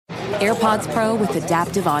AirPods Pro with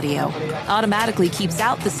adaptive audio automatically keeps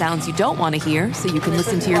out the sounds you don't want to hear so you can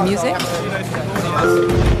listen to your music,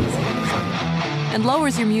 and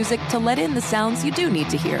lowers your music to let in the sounds you do need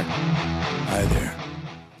to hear. Hi there.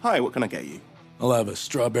 Hi, what can I get you? I'll have a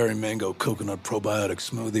strawberry mango coconut probiotic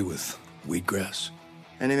smoothie with wheatgrass.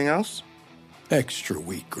 Anything else? Extra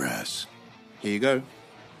wheatgrass. Here you go.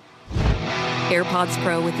 AirPods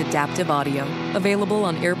Pro with adaptive audio. Available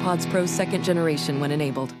on AirPods Pro 2nd generation when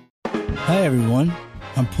enabled. Hi, everyone.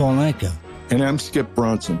 I'm Paul Anka. And I'm Skip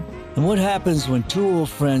Bronson. And what happens when two old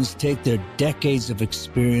friends take their decades of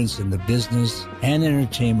experience in the business and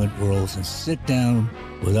entertainment worlds and sit down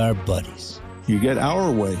with our buddies? You get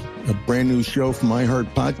Our Way, a brand new show from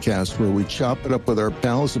iHeart Podcast where we chop it up with our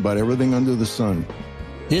pals about everything under the sun.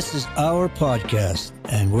 This is our podcast,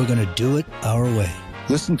 and we're going to do it our way.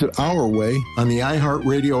 Listen to Our Way on the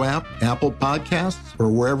iHeartRadio app, Apple Podcasts, or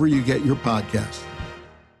wherever you get your podcasts.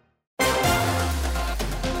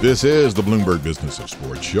 This is the Bloomberg Business of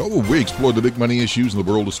Sports show, where we explore the big money issues in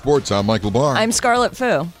the world of sports. I'm Michael Barr. I'm Scarlett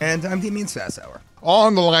Fu. And I'm Damian Sassower.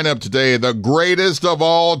 On the lineup today, the greatest of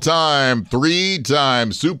all time,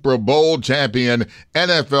 3-time Super Bowl champion,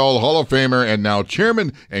 NFL Hall of Famer, and now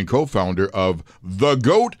chairman and co-founder of the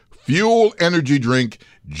GOAT Fuel Energy Drink,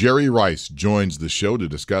 Jerry Rice, joins the show to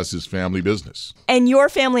discuss his family business. And your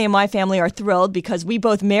family and my family are thrilled because we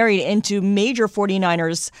both married into major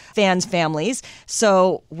 49ers fans' families.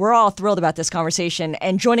 So we're all thrilled about this conversation.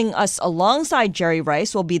 And joining us alongside Jerry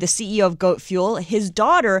Rice will be the CEO of GOAT Fuel, his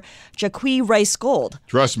daughter, Jacque Rice Gold.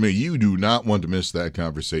 Trust me, you do not want to miss that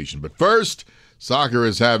conversation. But first, soccer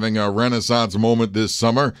is having a renaissance moment this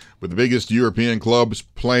summer, with the biggest European clubs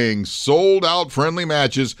playing sold-out friendly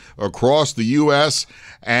matches across the U.S.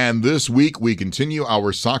 And this week, we continue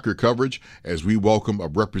our soccer coverage as we welcome a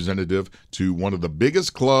representative to one of the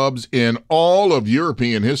biggest clubs in all of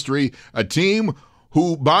European history, a team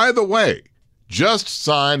who, by the way, just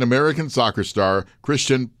signed American soccer star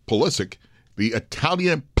Christian Pulisic, the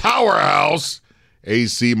Italian powerhouse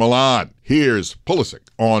AC Milan. Here's Pulisic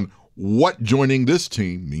on what joining this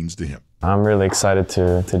team means to him. I'm really excited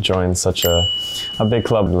to join such a big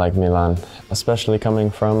club like Milan, especially coming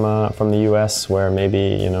from the US, where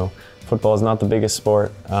maybe, football is not the biggest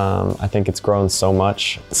sport. I think it's grown so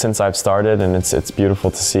much since I've started, and it's beautiful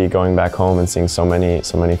to see going back home and seeing so many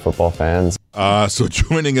football fans. So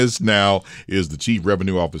joining us now is the Chief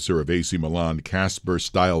Revenue Officer of AC Milan, Kasper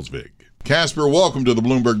Stylesvig. Kasper, welcome to the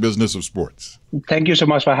Bloomberg Business of Sports. Thank you so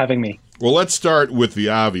much for having me. Well, let's start with the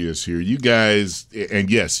obvious here. You guys, and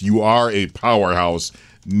yes, you are a powerhouse,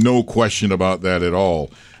 no question about that at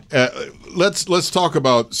all. Let's talk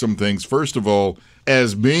about some things. First of all,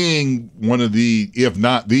 as being one of the, if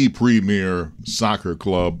not the premier soccer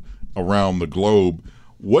club around the globe,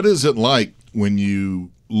 what is it like when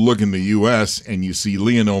you look in the U.S. and you see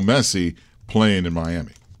Lionel Messi playing in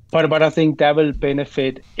Miami? But I think that will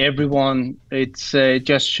benefit everyone. It's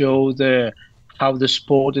just show how the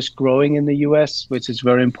sport is growing in the US, which is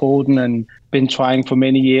very important and been trying for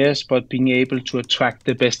many years, but being able to attract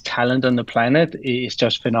the best talent on the planet is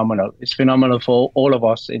just phenomenal. It's phenomenal for all of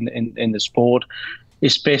us in the sport,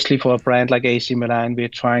 especially for a brand like AC Milan. We're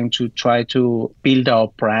trying to build our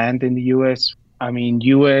brand in the US. I mean,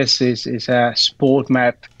 US is a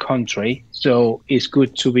sport-mad country, so it's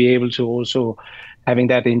good to be able to also having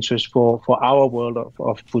that interest for our world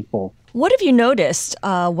of football. What have you noticed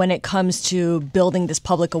when it comes to building this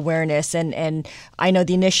public awareness? And I know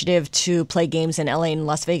the initiative to play games in LA and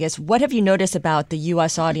Las Vegas. What have you noticed about the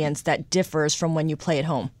U.S. audience that differs from when you play at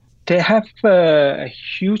home? They have a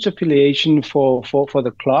huge affiliation for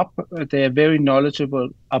the club. They are very knowledgeable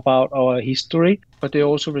about our history, but they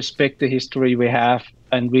also respect the history we have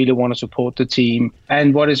and really want to support the team.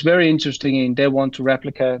 And what is very interesting, they want to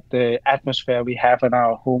replicate the atmosphere we have in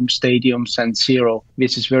our home stadium, San Siro,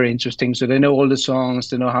 which is very interesting. So they know all the songs,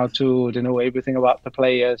 they know everything about the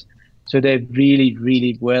players. So they're really,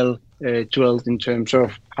 really well drilled in terms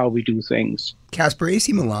of how we do things. Kasper,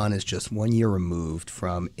 AC Milan is just 1 year removed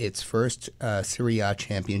from its first Serie A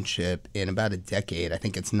championship in about a decade. I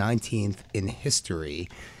think it's 19th in history.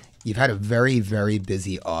 You've had a very, very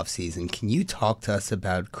busy offseason. Can you talk to us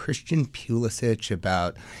about Christian Pulisic,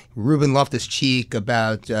 about Ruben Loftus-Cheek,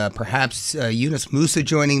 about perhaps Yunus Musa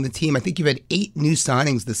joining the team? I think you've had 8 new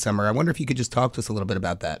signings this summer. I wonder if you could just talk to us a little bit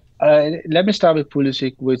about that. Let me start with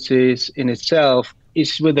Pulisic, which is in itself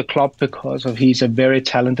is with the club because of he's a very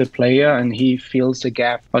talented player and he fills the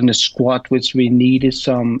gap on the squad, which we needed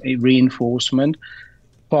some reinforcement.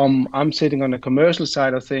 I'm sitting on the commercial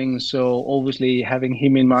side of things, so obviously having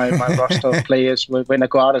him in my roster of players when I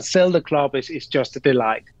go out and sell the club is just a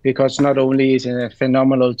delight, because not only is he a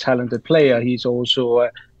phenomenal, talented player, he's also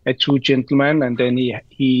a true gentleman, and then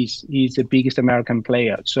he's the biggest American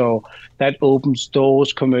player. So that opens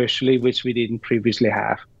doors commercially, which we didn't previously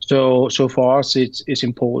have. So for us, it's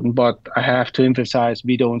important, but I have to emphasize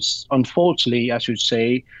we don't, unfortunately, I should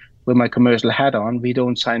say, with my commercial hat on, we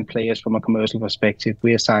don't sign players from a commercial perspective.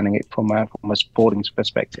 We are signing it from a sporting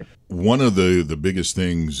perspective. One of the biggest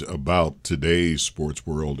things about today's sports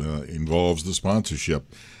world involves the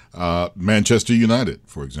sponsorship. Manchester United,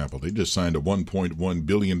 for example, they just signed a $1.1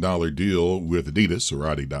 billion deal with Adidas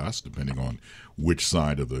or Adidas, depending on which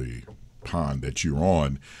side of the pond that you're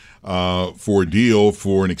on, for a deal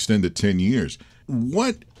for an extended 10 years.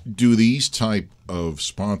 What do these type of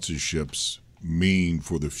sponsorships mean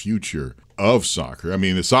for the future of soccer? I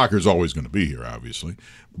mean, the soccer is always going to be here, obviously,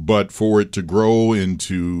 but for it to grow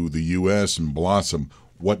into the U.S. and blossom,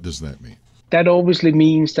 what does that mean? That obviously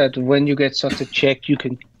means that when you get such a check, you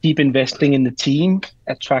can keep investing in the team,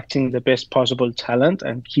 attracting the best possible talent,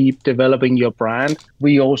 and keep developing your brand.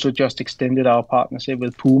 We also just extended our partnership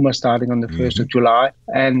with Puma starting on the 1st of July,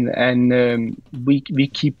 and we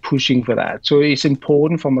keep pushing for that. So it's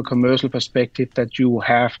important from a commercial perspective that you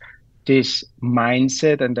have this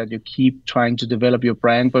mindset and that you keep trying to develop your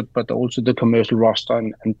brand, but also the commercial roster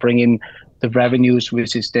and bring in the revenues,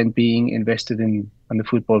 which is then being invested in on the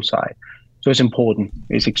football side. So it's important.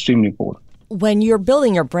 It's extremely important. When you're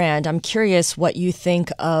building your brand, I'm curious what you think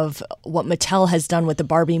of what Mattel has done with the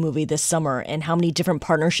Barbie movie this summer and how many different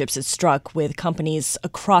partnerships it's struck with companies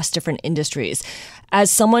across different industries. As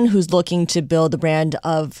someone who's looking to build the brand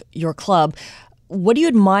of your club, what do you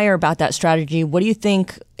admire about that strategy? What do you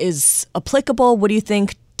think is applicable? What do you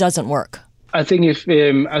think doesn't work? I think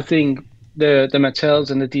the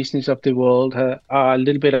Mattels and the Disneys of the world are a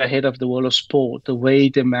little bit ahead of the world of sport. The way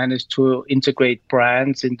they manage to integrate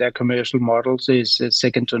brands in their commercial models is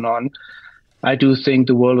second to none. I do think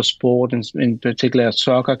the world of sport, and in particular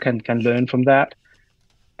soccer, can learn from that.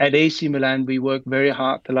 At AC Milan, we worked very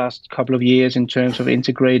hard the last couple of years in terms of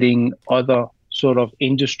integrating other sort of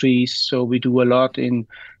industries. So we do a lot in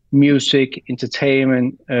music,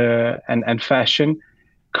 entertainment, and fashion.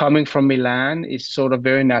 Coming from Milan, it's sort of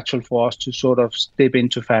very natural for us to sort of step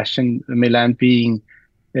into fashion, Milan being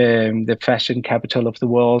the fashion capital of the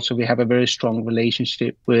world. So we have a very strong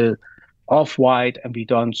relationship with Off-White, and we've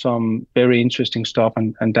done some very interesting stuff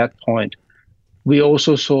on that point. We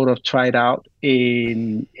also sort of tried out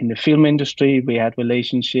in the film industry. We had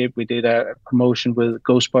relationship. We did a promotion with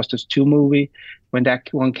Ghostbusters 2 movie when that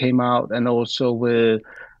one came out, and also with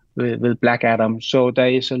Black Adam. So there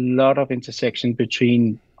is a lot of intersection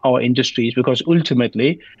between our industries, because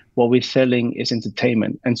ultimately what we're selling is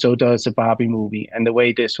entertainment, and so does the Barbie movie. And the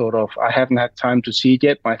way they sort of, I haven't had time to see it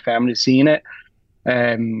yet. My family's seen it.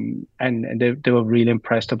 And they were really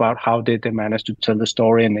impressed about how they managed to tell the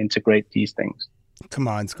story and integrate these things. Come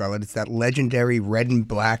on, Scarlett. It's that legendary red and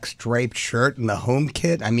black striped shirt and the home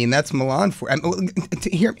kit. I mean, that's Milan for.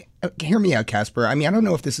 Hear me out, Casper. I mean, I don't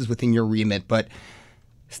know if this is within your remit, but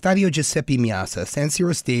Stadio Giuseppe Meazza, San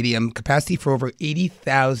Siro Stadium, capacity for over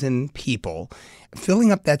 80,000 people.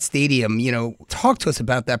 Filling up that stadium, talk to us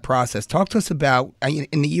about that process. Talk to us about,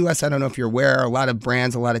 in the U.S., I don't know if you're aware, a lot of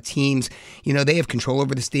brands, a lot of teams, they have control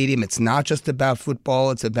over the stadium. It's not just about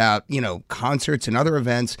football. It's about, concerts and other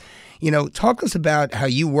events. Talk to us about how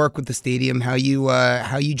you work with the stadium, how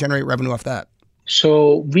you generate revenue off that.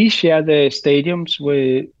 So we share the stadiums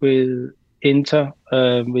with Inter,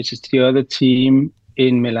 which is the other team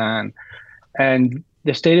in Milan. And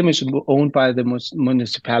the stadium is owned by the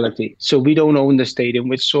municipality. So we don't own the stadium,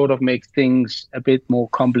 which sort of makes things a bit more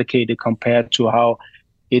complicated compared to how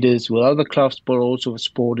it is with other clubs, but also with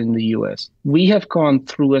sport in the US. We have gone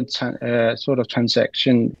through a sort of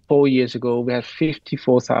transaction 4 years ago. We had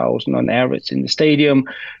 54,000 on average in the stadium.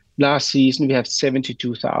 Last season, we have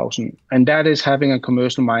 72,000. And that is having a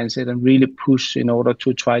commercial mindset and really push in order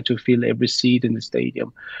to try to fill every seat in the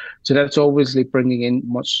stadium. So that's obviously bringing in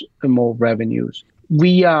much more revenues.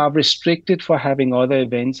 We are restricted for having other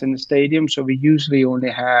events in the stadium. So we usually only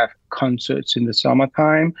have concerts in the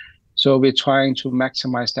summertime. So we're trying to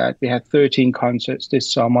maximize that. We had 13 concerts this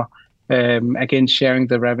summer, again, sharing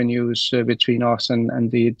the revenues between us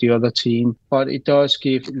and the other team. But it does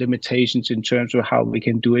give limitations in terms of how we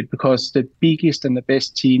can do it, because the biggest and the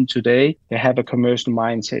best team today, they have a commercial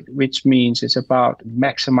mindset, which means it's about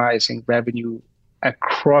maximizing revenue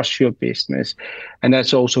across your business. And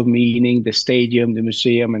that's also meaning the stadium, the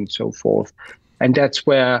museum, and so forth. And that's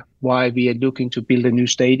why we are looking to build a new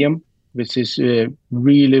stadium. which is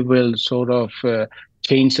really will sort of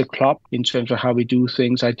change the club in terms of how we do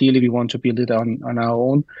things. Ideally, we want to build it on our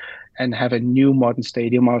own and have a new modern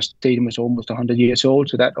stadium. Our stadium is almost 100 years old,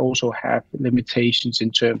 so that also have limitations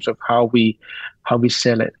in terms of how we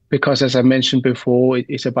sell it. Because as I mentioned before,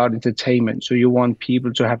 it's about entertainment. So you want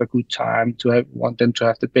people to have a good time, want them to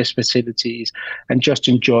have the best facilities and just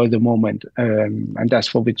enjoy the moment. And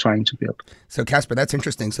that's what we're trying to build. So Casper, that's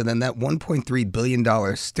interesting. So then that $1.3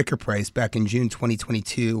 billion sticker price back in June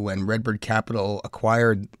 2022 when Redbird Capital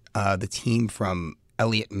acquired the team from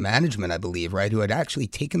Elliott Management, I believe, right, who had actually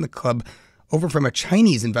taken the club over from a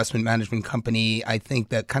Chinese investment management company, I think,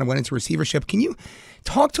 that kind of went into receivership. Can you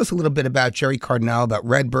talk to us a little bit about Jerry Cardinal, about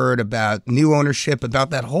Redbird, about new ownership, about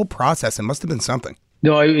that whole process? It must have been something.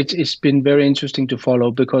 No, it's been very interesting to follow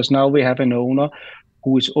because now we have an owner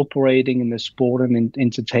who is operating in the sport and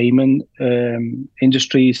entertainment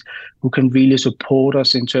industries, who can really support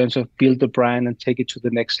us in terms of build the brand and take it to the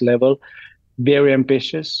next level. Very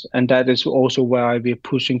ambitious, and that is also why we're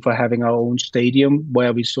pushing for having our own stadium,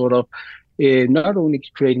 where we sort of not only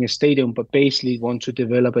creating a stadium, but basically want to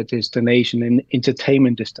develop a destination, an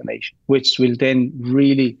entertainment destination, which will then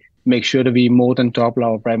really make sure that we more than double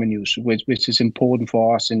our revenues, which is important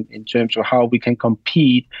for us in terms of how we can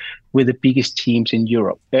compete with the biggest teams in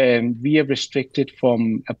Europe. We are restricted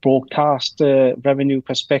from a broadcast revenue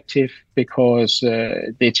perspective because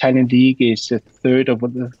the Italian league is the third or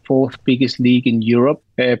the fourth biggest league in Europe.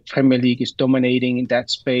 Premier League is dominating in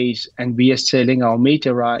that space, and we are selling our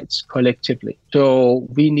media rights collectively. So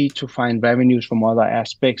we need to find revenues from other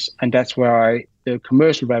aspects, and that's where the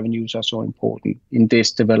commercial revenues are so important in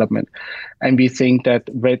this development. And we think that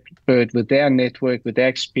Redbird, with their network, with their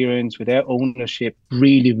experience, with their ownership,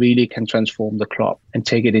 really, really can transform the club and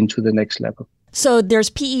take it into the next level. So there's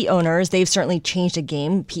PE owners. They've certainly changed the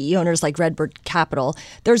game. PE owners like Redbird Capital.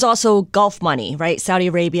 There's also Gulf money, right? Saudi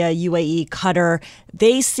Arabia, UAE, Qatar.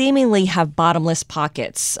 They seemingly have bottomless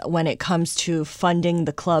pockets when it comes to funding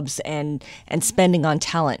the clubs and spending on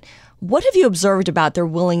talent. What have you observed about their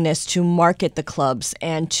willingness to market the clubs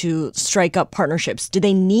and to strike up partnerships? Do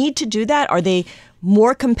they need to do that? Are they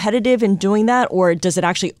more competitive in doing that, or does it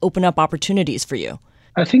actually open up opportunities for you?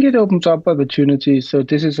 I think it opens up opportunities. So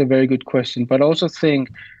this is a very good question. But I also think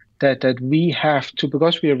that we have to,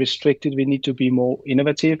 because we are restricted, we need to be more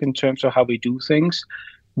innovative in terms of how we do things.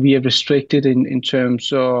 We are restricted in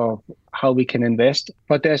terms of how we can invest.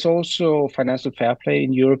 But there's also financial fair play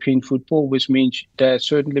in European football, which means there are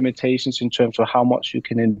certain limitations in terms of how much you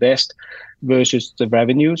can invest versus the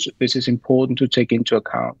revenues, which is important to take into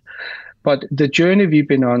account. But the journey we've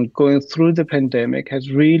been on going through the pandemic has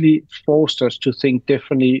really forced us to think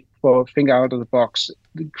differently, think out of the box,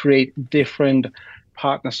 create different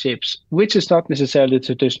partnerships, which is not necessarily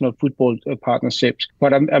traditional football partnerships.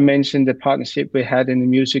 But I mentioned the partnership we had in the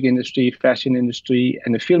music industry, fashion industry,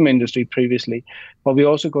 and the film industry previously. But we're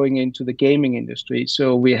also going into the gaming industry.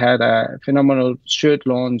 So we had a phenomenal shirt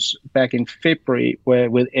launch back in February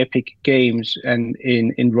with Epic Games and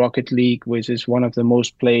in Rocket League, which is one of the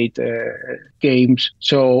most played games.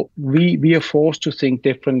 So we are forced to think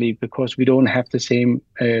differently because we don't have the same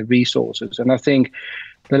resources. And I think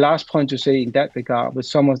the last point to say in that regard, with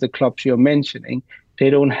some of the clubs you're mentioning, they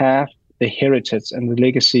don't have the heritage and the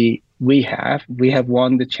legacy we have. We have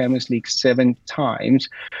won the Champions League 7 times,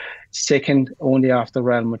 second only after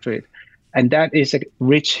Real Madrid. And that is a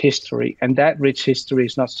rich history. And that rich history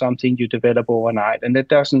is not something you develop overnight. And that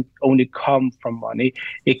doesn't only come from money.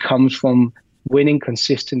 It comes from winning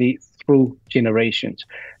consistently through generations.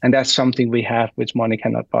 And that's something we have which money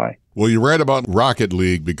cannot buy. Well, you're right about Rocket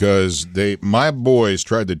League because my boys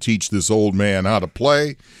tried to teach this old man how to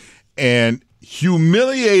play and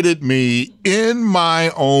humiliated me in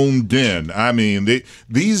my own den. I mean,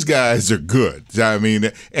 these guys are good. I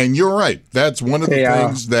mean, and you're right. That's one of the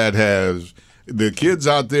things that has the kids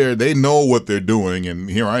out there, they know what they're doing. And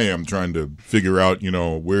here I am trying to figure out,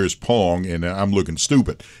 where's Pong, and I'm looking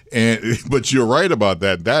stupid. But you're right about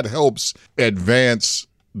that. That helps advance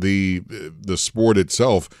the sport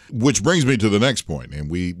itself, which brings me to the next point. And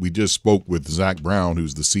we just spoke with Zach Brown,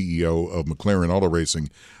 who's the CEO of McLaren Auto Racing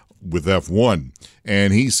with F1.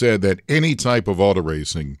 And he said that any type of auto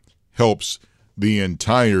racing helps the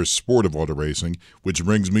entire sport of auto racing, which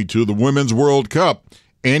brings me to the Women's World Cup.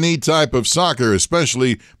 Any type of soccer,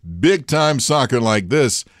 especially big-time soccer like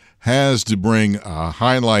this, has to bring a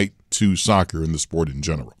highlight to soccer in the sport in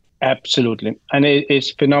general. Absolutely. And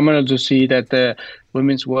it's phenomenal to see that the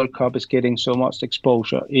Women's World Cup is getting so much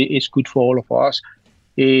exposure. It's good for all of us.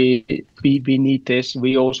 We need this.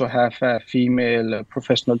 We also have a female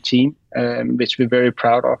professional team, which we're very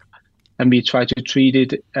proud of. and we try to treat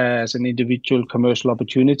it as an individual commercial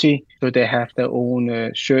opportunity, so they have their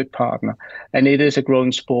own shirt partner. And it is a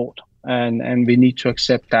growing sport, and we need to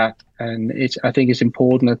accept that. And I think it's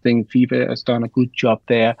important. I think FIFA has done a good job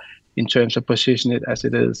there in terms of positioning it as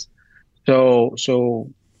it is. So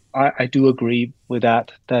I do agree with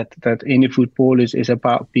that any football is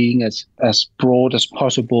about being as broad as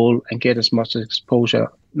possible and get as much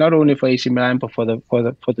exposure, not only for AC Milan, but for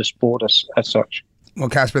the sport as such. Well,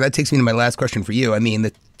 Casper, that takes me to my last question for you. I mean,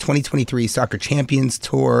 the 2023 Soccer Champions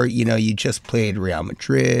Tour, you just played Real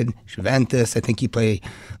Madrid, Juventus. I think you play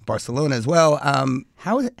Barcelona as well.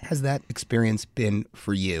 How has that experience been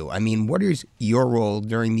for you? I mean, what is your role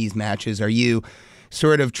during these matches? Are you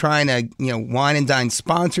sort of trying to, wine and dine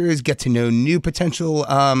sponsors, get to know new potential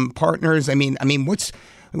partners? I mean, what's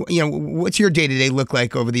your day-to-day look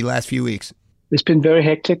like over the last few weeks? It's been very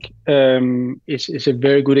hectic. It's a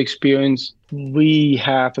very good experience. We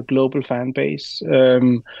have a global fan base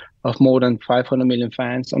of more than 500 million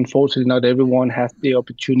fans. Unfortunately, not everyone has the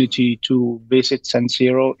opportunity to visit San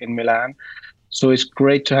Siro in Milan. So it's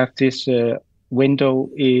great to have this window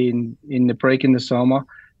in the break in the summer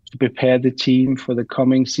to prepare the team for the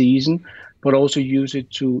coming season, but also use it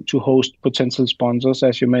to host potential sponsors,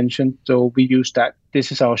 as you mentioned. So we use that. This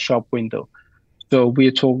is our shop window. So we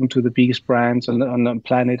are talking to the biggest brands on the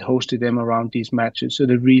planet, hosting them around these matches, so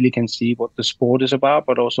they really can see what the sport is about,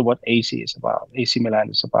 but also what AC is about, AC Milan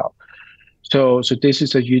is about. So this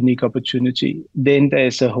is a unique opportunity. Then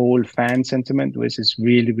there's a whole fan sentiment, which is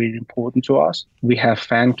really, really important to us. We have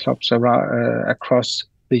fan clubs around, across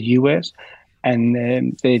the US,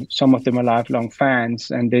 and some of them are lifelong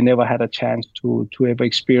fans, and they never had a chance to ever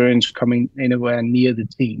experience coming anywhere near the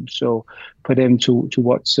team. So for them to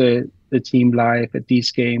watch the team live at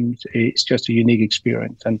these games, it's just a unique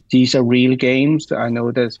experience. And these are real games. I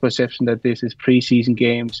know there's perception that this is preseason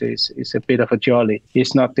games. It's a bit of a jolly.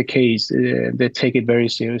 It's not the case. They take it very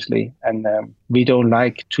seriously, and we don't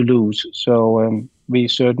like to lose. So we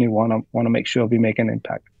certainly want to make sure we make an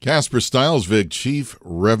impact. Casper Stylesvig, Chief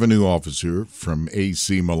Revenue Officer from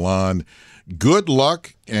AC Milan. Good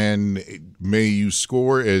luck, and may you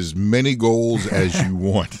score as many goals as you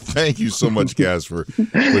want. Thank you so much, Casper,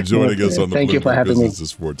 for joining us on the Bloomberg Business of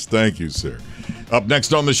Sports. Thank you, sir. Up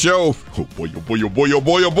next on the show, oh boy, oh boy, oh boy, oh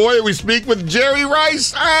boy, oh boy, we speak with Jerry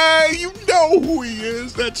Rice. You know who he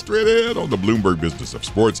is. That's straight ahead on the Bloomberg Business of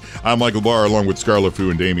Sports. I'm Michael Barr, along with Scarlett Fu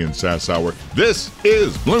and Damian Sassower. This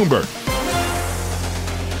is Bloomberg.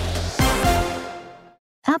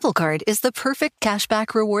 Apple Card is the perfect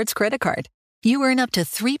cashback rewards credit card. You earn up to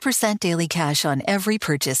 3% daily cash on every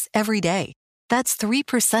purchase every day. That's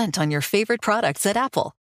 3% on your favorite products at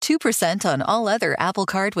Apple, 2% on all other Apple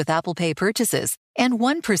Card with Apple Pay purchases, and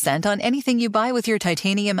 1% on anything you buy with your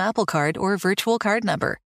titanium Apple Card or virtual card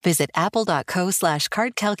number. Visit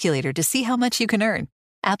apple.co/card calculator to see how much you can earn.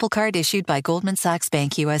 Apple Card issued by Goldman Sachs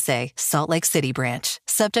Bank USA, Salt Lake City branch.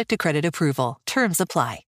 Subject to credit approval. Terms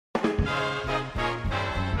apply.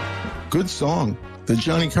 Good song. The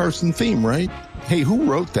Johnny Carson theme, right? Hey, who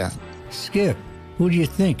wrote that? Skip, who do you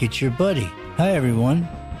think? It's your buddy. Hi, everyone.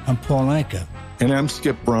 I'm Paul Anka. And I'm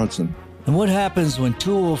Skip Bronson. And what happens when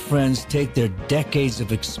two old friends take their decades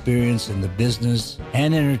of experience in the business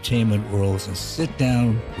and entertainment worlds and sit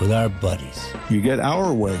down with our buddies? You get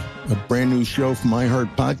Our Way, a brand new show from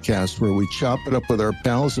iHeart Podcast where we chop it up with our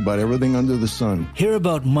pals about everything under the sun. Hear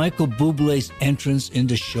about Michael Bublé's entrance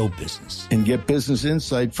into show business. And get business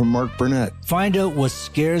insight from Mark Burnett. Find out what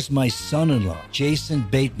scares my son-in-law, Jason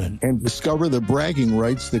Bateman. And discover the bragging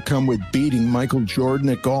rights that come with beating Michael Jordan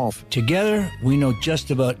at golf. Together, we know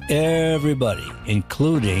just about everybody,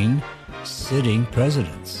 including sitting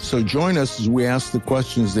presidents. So join us as we ask the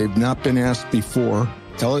questions they've not been asked before,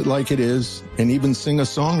 tell it like it is, and even sing a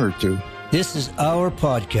song or two. This is our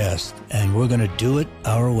podcast, and we're going to do it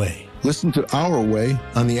our way. Listen to Our Way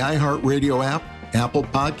on the iHeartRadio app, Apple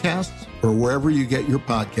Podcasts, or wherever you get your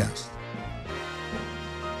podcasts.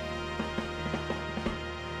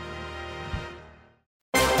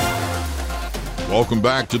 Welcome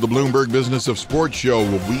back to the Bloomberg Business of Sports show,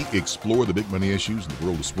 where we explore the big money issues in the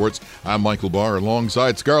world of sports. I'm Michael Barr,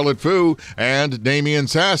 alongside Scarlett Fu and Damian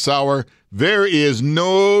Sassower. There is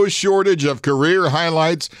no shortage of career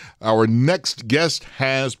highlights our next guest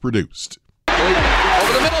has produced. Over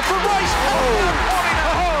the middle for Rice.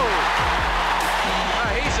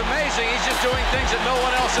 He's amazing. He's just doing things that no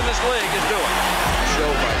one else in this league is doing.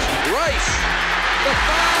 Show Rice. The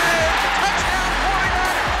 5 touchdown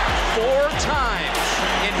 49er. 4 times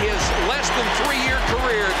in his less than 3-year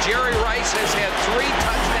career, Jerry Rice has had 3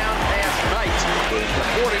 touchdown pass nights. The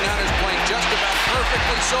 49ers playing just about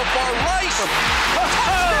perfectly so far. Rice,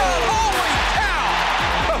 touchdown, home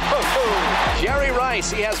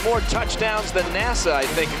Rice. He has more touchdowns than NASA, I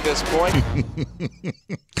think, at this point.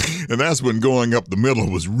 And that's when going up the middle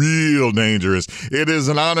was real dangerous. It is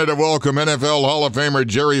an honor to welcome NFL Hall of Famer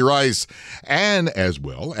Jerry Rice, and as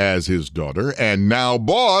well as his daughter and now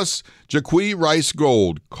boss, Jacque Rice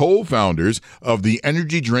Gold, co-founders of the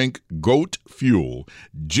energy drink Goat Fuel.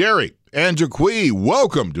 Jerry and Jacque,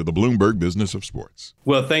 welcome to the Bloomberg Business of Sports.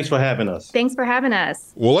 Well, thanks for having us. Thanks for having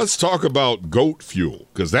us. Well, let's talk about Goat Fuel,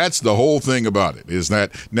 because that's the whole thing about it, is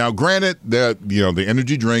that now granted that, the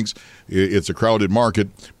energy drinks, it's a crowded market,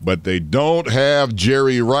 but they don't have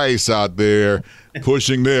Jerry Rice out there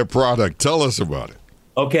pushing their product. Tell us about it.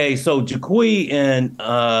 Okay, so Jacque and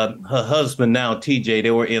her husband now, TJ,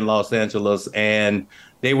 they were in Los Angeles, and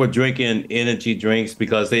they were drinking energy drinks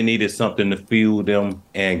because they needed something to fuel them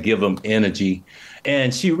and give them energy.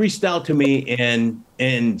 And she reached out to me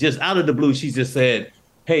and just out of the blue, she just said,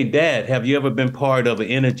 "Hey, Dad, have you ever been part of an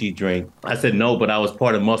energy drink?" I said, "No, but I was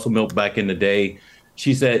part of Muscle Milk back in the day."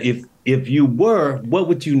 She said, if you were, what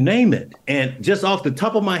would you name it? And just off the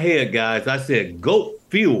top of my head, guys, I said, Goat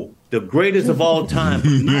Fuel, the greatest of all time,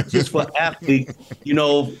 not just for athletes.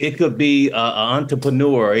 It could be an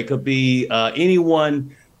entrepreneur. It could be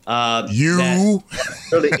anyone that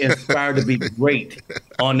really inspired to be great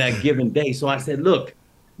on that given day. So I said, look,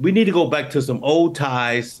 we need to go back to some old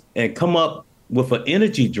ties and come up with an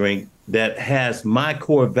energy drink that has my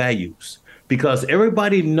core values. Because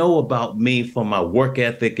everybody know about me from my work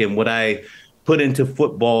ethic and what I put into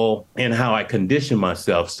football and how I condition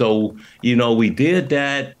myself. So, we did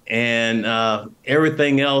that, and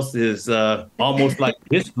everything else is almost like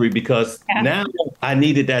history, because now I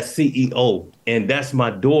needed that CEO, and that's my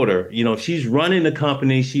daughter. She's running the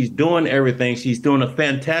company. She's doing everything. She's doing a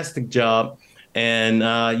fantastic job. And,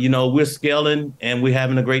 we're scaling and we're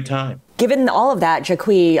having a great time. Given all of that,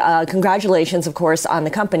 Jacque, congratulations, of course, on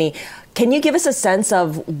the company. Can you give us a sense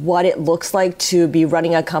of what it looks like to be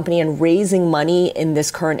running a company and raising money in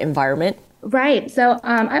this current environment? Right. So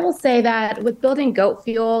I will say that with building Goat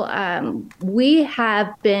Fuel, we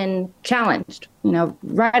have been challenged,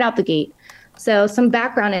 right out the gate. So some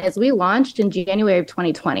background is we launched in January of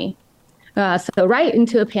 2020. So right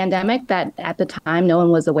into a pandemic that at the time no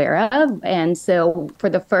one was aware of. And so for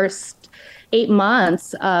the first 8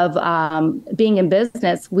 months of being in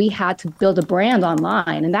business, we had to build a brand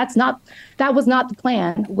online. And that was not the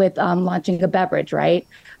plan with launching a beverage, right?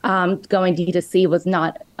 Going D2C was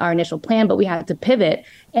not our initial plan, but we had to pivot.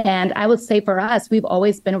 And I would say for us, we've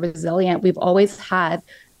always been resilient. We've always had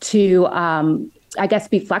to,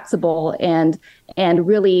 be flexible and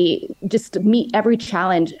really just meet every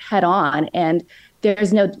challenge head on. And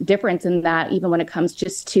there's no difference in that, even when it comes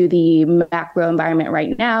just to the macro environment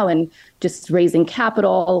right now and just raising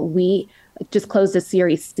capital. We just closed a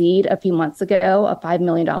Series Seed a few months ago, a $5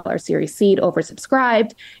 million Series Seed,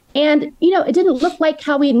 oversubscribed. And, it didn't look like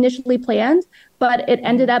how we initially planned, but it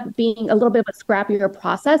ended up being a little bit of a scrappier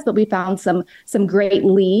process. But we found some great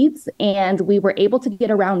leads, and we were able to get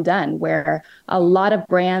a round done where a lot of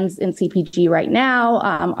brands in CPG right now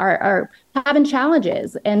are having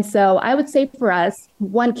challenges. And so I would say for us,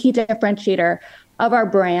 one key differentiator of our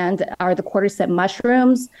brand are the quarter set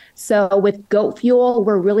mushrooms. So with Goat Fuel,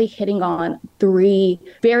 we're really hitting on 3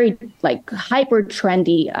 very hyper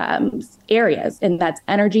trendy areas, and that's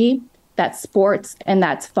energy, that's sports, and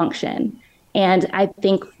that's function. And I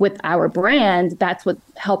think with our brand, that's what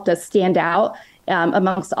helped us stand out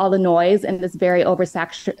amongst all the noise in this very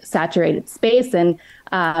oversaturated space. And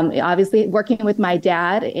obviously working with my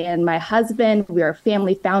dad and my husband, we're a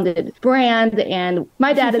family-founded brand, and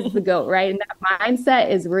my dad is the GOAT, right? And that mindset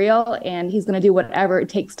is real, and he's going to do whatever it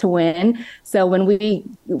takes to win. So when we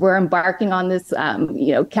were embarking on this,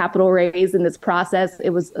 capital raise in this process, it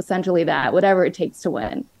was essentially that, whatever it takes to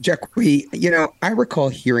win. Jacque, I recall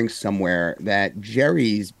hearing somewhere that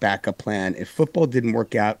Jerry's backup plan, if football didn't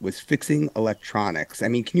work out, was fixing electronics. I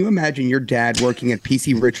mean, can you imagine your dad working at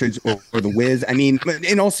PC Richards or The Wiz? I mean,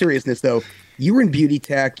 in all seriousness, though, you were in beauty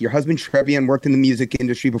tech. Your husband, Trevian, worked in the music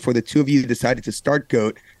industry before the two of you decided to start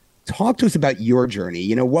GOAT. Talk to us about your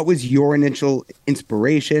journey. What was your initial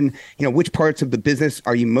inspiration? Which parts of the business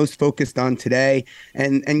are you most focused on today?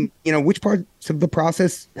 And which parts of the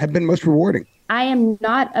process have been most rewarding? I am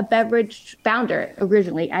not a beverage founder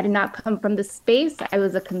originally. I did not come from the space. I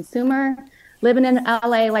was a consumer living in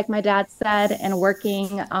LA, like my dad said, and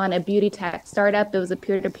working on a beauty tech startup. It was a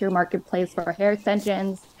peer-to-peer marketplace for hair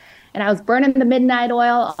extensions. And I was burning the midnight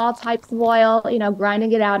oil, all types of oil,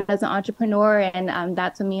 grinding it out as an entrepreneur. And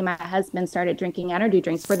that's when me and my husband started drinking energy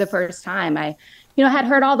drinks for the first time. I, had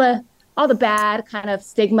heard all the bad kind of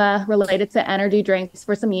stigma related to energy drinks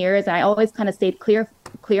for some years. And I always kind of stayed clear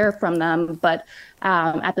clear from them. But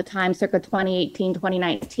at the time, circa 2018,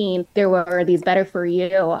 2019, there were these better for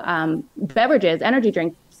you beverages, energy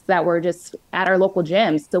drinks that were just at our local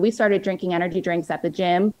gyms. So we started drinking energy drinks at the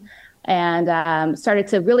gym and started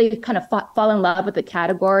to really kind of fall in love with the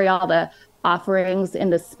category, all the offerings in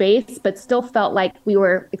the space, but still felt like we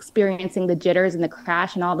were experiencing the jitters and the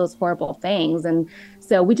crash and all those horrible things. And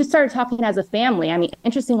so we just started talking as a family. I mean,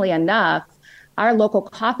 interestingly enough, our local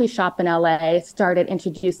coffee shop in LA started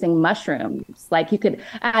introducing mushrooms. Like you could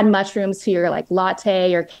add mushrooms to your like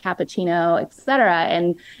latte or cappuccino, et cetera.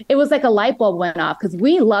 And it was like a light bulb went off because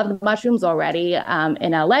we loved mushrooms already.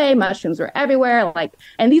 In LA, mushrooms were everywhere.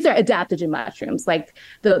 And these are adaptogen mushrooms, like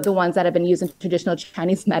the ones that have been used in traditional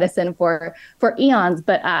Chinese medicine for eons.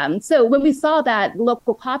 But so when we saw that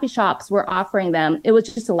local coffee shops were offering them, it was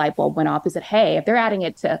just a light bulb went off. We said, hey, if they're adding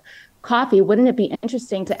it to coffee, wouldn't it be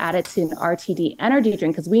interesting to add it to an RTD energy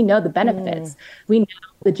drink? Because we know the benefits. We know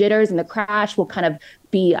the jitters and the crash will kind of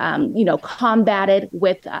be, combated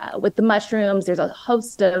with the mushrooms. There's a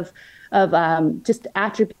host of just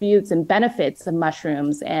attributes and benefits of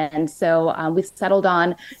mushrooms. And so we settled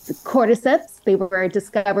on the cordyceps. They were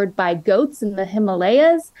discovered by goats in the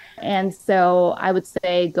Himalayas. And so I would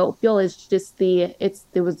say goat fuel is just it's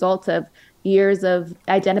the result of years of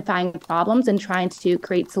identifying problems and trying to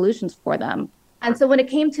create solutions for them. And so when it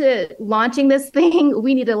came to launching this thing,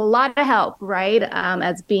 we needed a lot of help, right?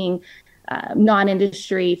 As being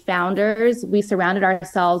non-industry founders, we surrounded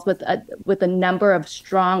ourselves with a number of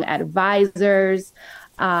strong advisors.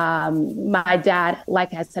 My dad,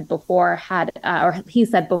 like I said before, had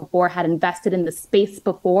invested in the space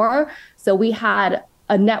before. So we had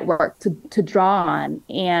a network to draw on.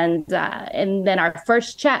 And then our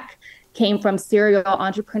first check came from serial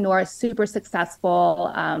entrepreneur, super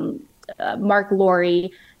successful, Mark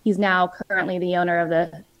Laurie. He's now currently the owner of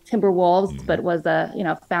the Timberwolves, but was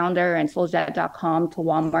a founder and sold Jet.com to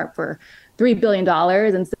Walmart for $3 billion.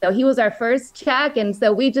 And so he was our first check. And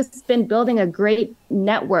so we've just been building a great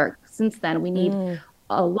network since then. We need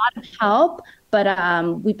a lot of help, but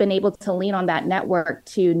we've been able to lean on that network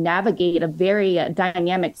to navigate a very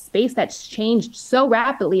dynamic space that's changed so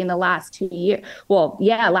rapidly in the last 2 years.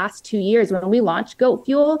 Last 2 years. When we launched Goat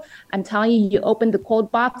Fuel, I'm telling you, you opened the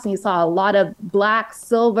cold box and you saw a lot of black,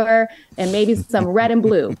 silver, and maybe some red and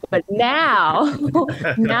blue. But now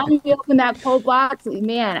you open that cold box,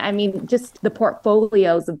 man, I mean, just the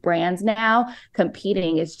portfolios of brands now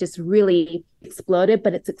competing is just really exploded,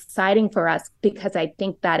 but it's exciting for us because I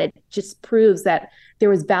think that it just proves that there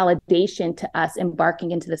was validation to us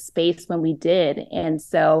embarking into the space when we did. And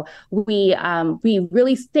so we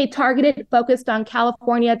really stayed targeted, focused on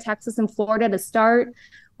California, Texas, and Florida to start.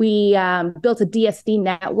 We built a DSD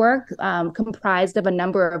network comprised of a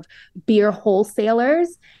number of beer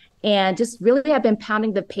wholesalers and just really have been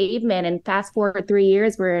pounding the pavement. And fast forward 3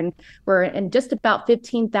 years, we're in just about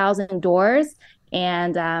 15,000 doors.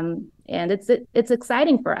 And it's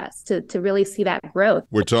exciting for us to really see that growth.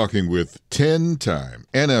 We're talking with 10-time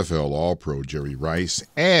NFL All-Pro Jerry Rice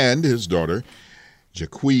and his daughter,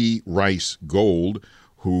 Jaquie Rice Gold,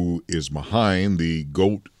 who is behind the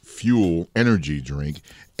Goat Fuel energy drink.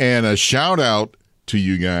 And a shout out to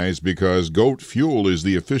you guys because Goat Fuel is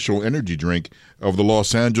the official energy drink of the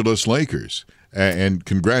Los Angeles Lakers. And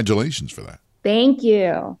congratulations for that. Thank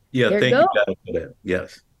you. Yeah, thank you guys for that.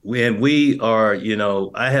 Yes. And we are,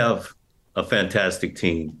 I have a fantastic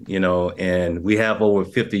team, and we have over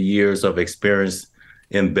 50 years of experience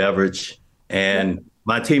in beverage. And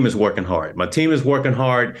my team is working hard.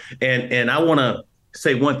 And I want to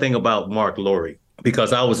say one thing about Mark Laurie,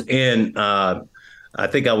 because I was in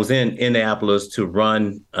Indianapolis to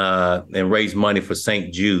run and raise money for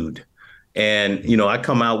St. Jude. And, I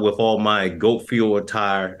come out with all my Goat Fuel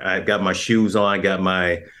attire. I got my shoes on, I got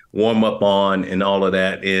my warm up on and all of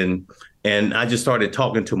that. And I just started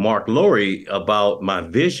talking to Mark Laurie about my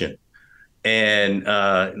vision. And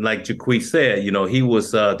like Jaquie said, he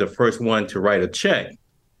was the first one to write a check.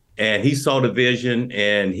 And he saw the vision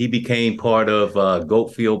and he became part of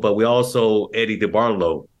Goat Fuel, but we also Eddie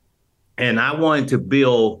DeBartolo. And I wanted to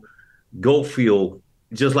build Goat Fuel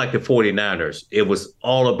just like the 49ers. It was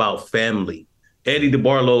all about family. Eddie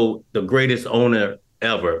DeBartolo, the greatest owner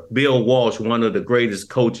ever. Bill Walsh, one of the greatest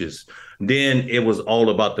coaches. Then it was all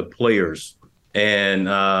about the players. And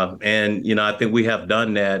I think we have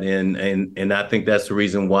done that. And I think that's the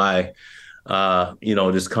reason why,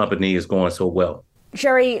 this company is going so well.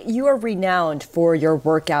 Jerry, you are renowned for your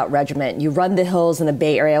workout regimen. You run the hills in the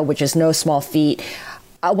Bay Area, which is no small feat.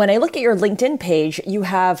 When I look at your LinkedIn page, you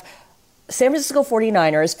have San Francisco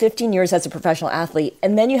 49ers, 15 years as a professional athlete,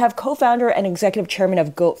 and then you have co-founder and executive chairman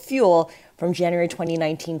of Goat Fuel from January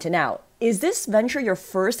 2019 to now. Is this venture your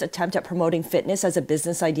first attempt at promoting fitness as a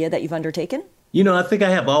business idea that you've undertaken? I think I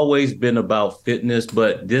have always been about fitness,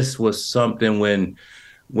 but this was something when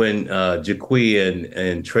Jaquie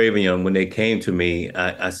and Travion, when they came to me,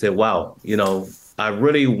 I said, wow, I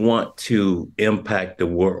really want to impact the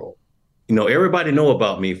world. Everybody know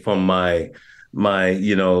about me from my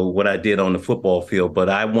what I did on the football field, but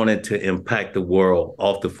I wanted to impact the world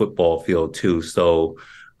off the football field too. So,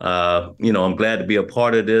 I'm glad to be a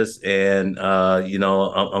part of this, and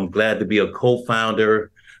I'm glad to be a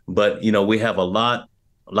co-founder. But we have a lot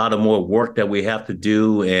of more work that we have to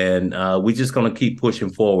do, and we're just going to keep pushing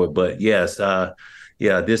forward. But yes,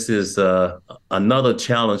 this is another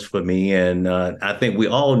challenge for me, and I think we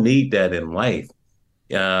all need that in life.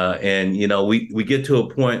 We get to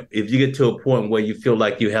a point. If you get to a point where you feel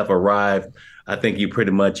like you have arrived, I think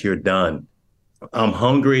you're done. I'm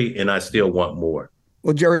hungry, and I still want more.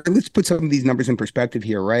 Well, Jerry, let's put some of these numbers in perspective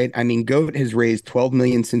here, right? I mean, GOAT has raised $12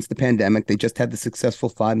 million since the pandemic. They just had the successful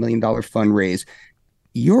 $5 million fundraise.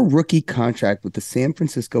 Your rookie contract with the San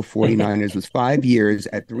Francisco 49ers was 5 years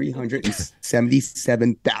at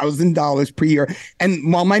 $377,000 per year.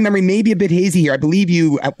 And while my memory may be a bit hazy here, I believe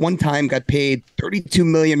you at one time got paid $32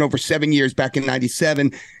 million over 7 years back in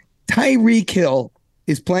 '97. Tyreek Hill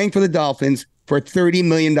is playing for the Dolphins for $30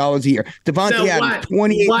 million a year. Devontae Adams,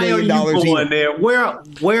 $28 million a year. Going there?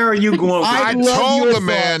 Where are you going? I told the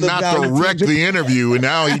man not to wreck the interview, and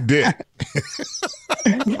now he did.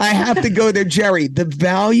 I have to go there, Jerry. The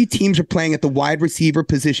value teams are playing at the wide receiver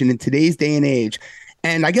position in today's day and age.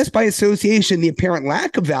 And I guess by association, the apparent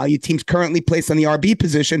lack of value teams currently placed on the RB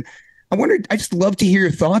position. I just love to hear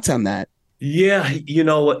your thoughts on that. Yeah,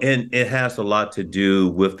 and it has a lot to do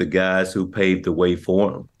with the guys who paved the way for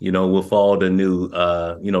them, with all the new,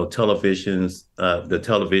 televisions, the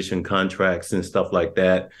television contracts and stuff like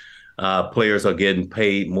that. Players are getting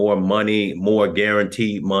paid more money, more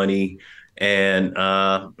guaranteed money. And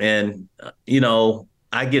I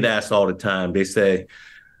get asked all the time, they say,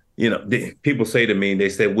 people say to me, they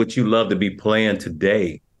say, would you love to be playing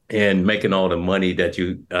today and making all the money that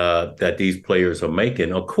that these players are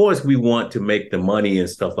making? Of course, we want to make the money and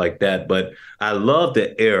stuff like that, but I love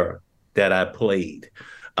the era that I played.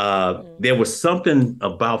 There was something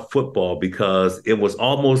about football because it was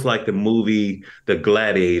almost like the movie The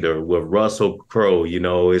Gladiator with Russell Crowe.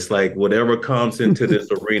 It's like whatever comes into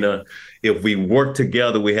this arena, if we work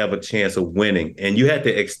together, we have a chance of winning. And you had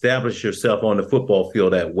to establish yourself on the football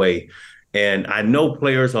field that way. And I know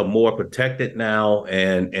players are more protected now,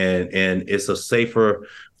 and it's a safer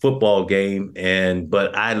football game.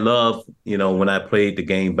 But I love, when I played the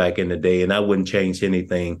game back in the day, and I wouldn't change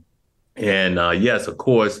anything. And yes, of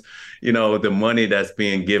course, the money that's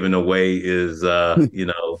being given away is amazing.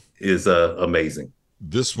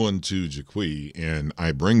 This one to Jaquie, and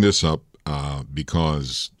I bring this up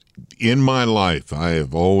because in my life, I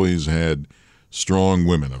have always had strong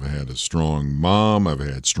women. I've had a strong mom. I've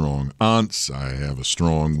had strong aunts. I have a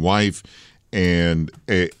strong wife. And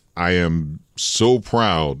I am so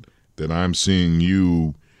proud that I'm seeing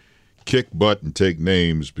you kick butt and take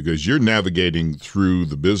names because you're navigating through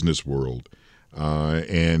the business world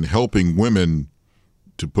and helping women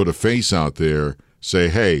to put a face out there, say,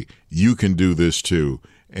 hey, you can do this too.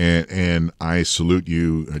 And I salute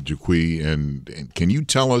you, Jaquie. And can you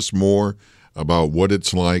tell us more about what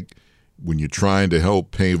it's like when you're trying to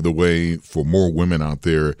help pave the way for more women out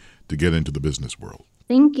there to get into the business world?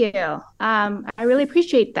 Thank you. I really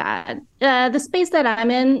appreciate that. The space that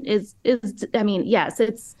I'm in is yes,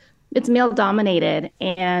 it's male dominated,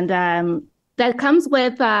 and that comes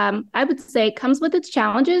with, I would say, comes with its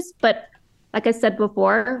challenges. But like I said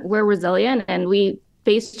before, we're resilient and we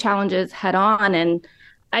face challenges head on. And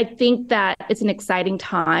I think that it's an exciting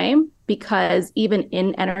time because even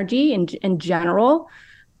in energy in general,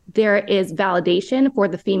 there is validation for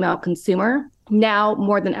the female consumer now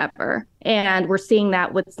more than ever. And we're seeing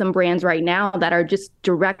that with some brands right now that are just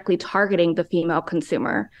directly targeting the female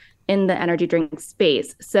consumer in the energy drink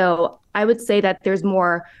space. So I would say that there's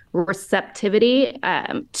more receptivity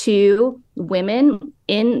to women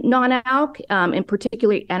in non-alc, in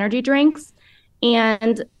particularly energy drinks.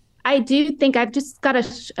 And I do think I've just got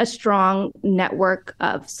a strong network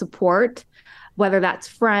of support, whether that's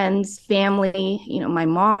friends, family, my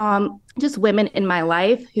mom, just women in my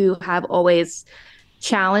life who have always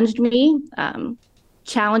challenged me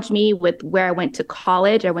with where I went to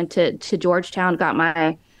college. I went to Georgetown, got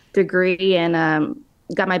my degree in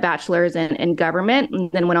got my bachelor's in government,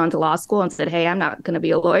 and then went on to law school and said, hey, I'm not going to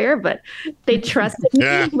be a lawyer, but they trusted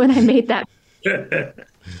me when I made that.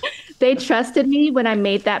 They trusted me when I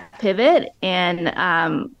made that pivot. And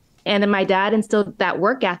then my dad instilled that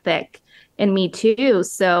work ethic in me too.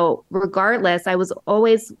 So regardless, I was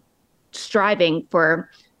always striving for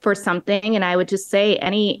something. And I would just say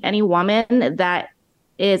any woman that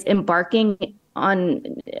is embarking on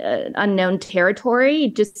unknown territory,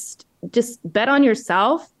 just bet on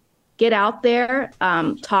yourself, get out there,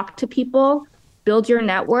 talk to people, build your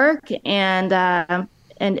network, and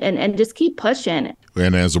just keep pushing.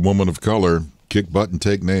 And as a woman of color, kick butt and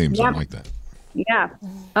take names. Yeah. I like that. Yeah.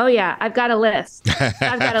 Oh yeah. I've got a list.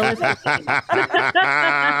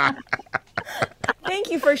 Thank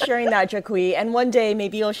you for sharing that, Jacqui. And one day,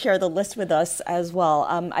 maybe you'll share the list with us as well.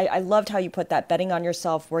 I loved how you put that, betting on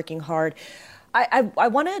yourself, working hard. I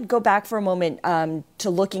want to go back for a moment to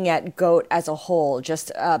looking at GOAT as a whole,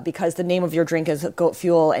 just because the name of your drink is Goat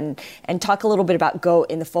Fuel, and talk a little bit about GOAT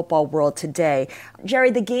in the football world today.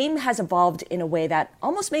 Jerry, the game has evolved in a way that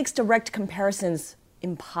almost makes direct comparisons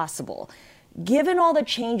impossible. Given all the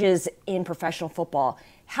changes in professional football,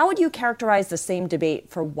 how would you characterize the same debate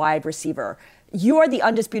for wide receiver? You are the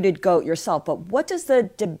undisputed GOAT yourself, but what does the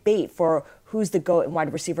debate for who's the GOAT and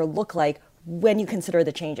wide receiver look like when you consider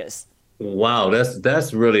the changes? Wow,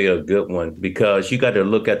 that's really a good one, because you got to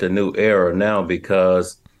look at the new era now,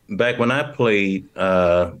 because back when I played,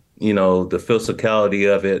 the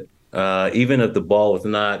physicality of it, even if the ball was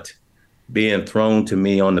not being thrown to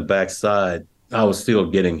me on the backside, I was still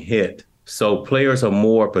getting hit. So players are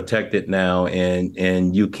more protected now,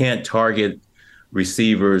 and you can't target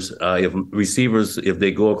receivers. If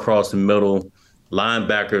they go across the middle,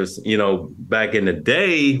 linebackers, back in the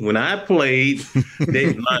day when I played,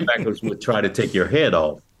 linebackers would try to take your head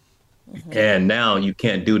off. Mm-hmm. And now you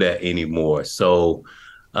can't do that anymore. So,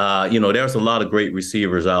 there's a lot of great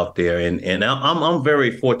receivers out there. And I'm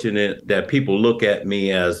very fortunate that people look at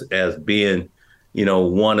me as being,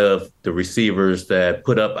 one of the receivers that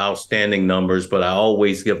put up outstanding numbers, but I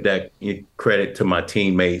always give that credit to my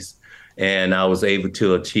teammates, and I was able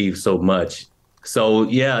to achieve so much. So,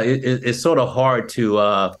 yeah, it's sort of hard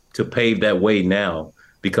to pave that way now,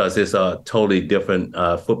 because it's a totally different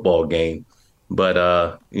football game. But,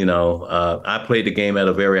 I played the game at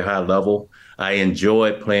a very high level. I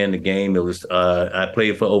enjoyed playing the game. It was I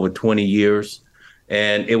played for over 20 years,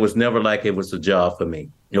 and it was never like it was a job for me.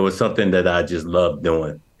 It was something that I just loved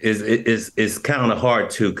doing. It's kind of hard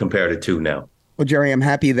to compare the two now. Well, Jerry, I'm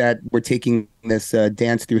happy that we're taking this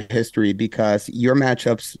dance through history, because your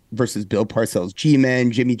matchups versus Bill Parcells,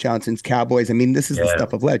 G-Men, Jimmy Johnson's Cowboys, I mean, this is the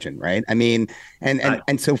stuff of legend, right? I mean,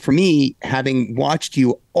 and so for me, having watched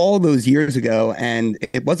you all those years ago, and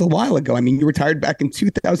it was a while ago, I mean, you retired back in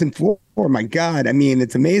 2004. My God, I mean,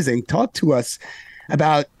 it's amazing. Talk to us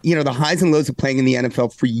about, the highs and lows of playing in the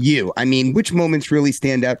NFL for you. I mean, which moments really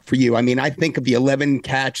stand out for you? I mean, I think of the 11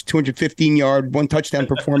 catch, 215-yard, 1 touchdown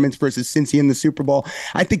performance versus Cincy in the Super Bowl.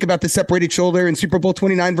 I think about the separated shoulder in Super Bowl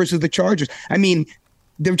 29 versus the Chargers. I mean,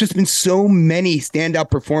 there have just been so many standout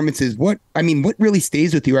performances. What really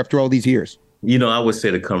stays with you after all these years? I would say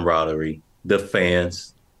the camaraderie, the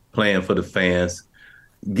fans, playing for the fans,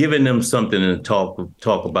 giving them something to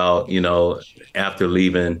talk about, after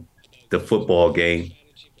leaving the football game,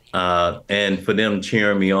 and for them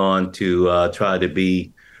cheering me on to try to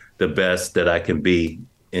be the best that I can be,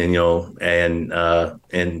 and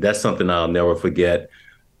that's something I'll never forget.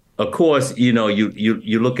 Of course, you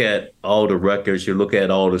look at all the records, you look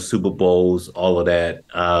at all the Super Bowls, all of that.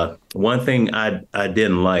 One thing I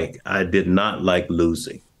did not like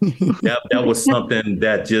losing. That was something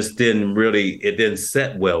that just didn't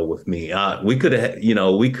set well with me. We could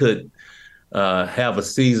have a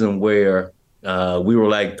season where we were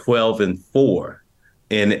like 12-4,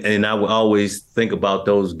 and I would always think about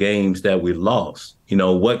those games that we lost.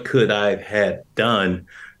 What could I have had done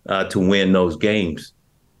to win those games?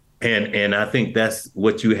 And I think that's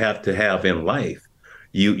what you have to have in life.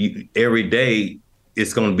 You every day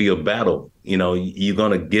it's going to be a battle. You're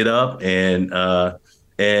going to get up and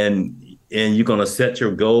you're going to set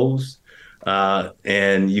your goals,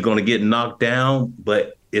 and you're going to get knocked down,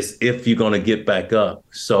 but it's if you're going to get back up.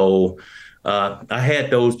 So I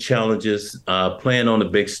had those challenges playing on the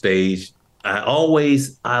big stage. I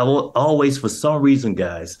always, for some reason,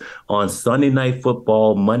 guys, on Sunday Night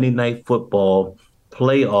Football, Monday Night Football,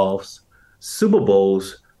 playoffs, Super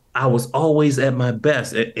Bowls, I was always at my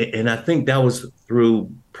best. And I think that was through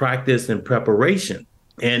practice and preparation.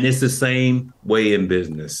 And it's the same way in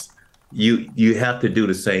business. You have to do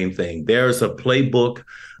the same thing. There's a playbook.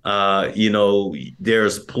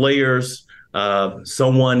 There's players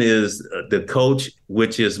Someone is the coach,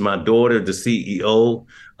 which is my daughter, the CEO,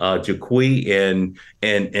 Jaqui,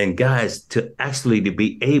 and guys, to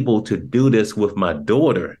be able to do this with my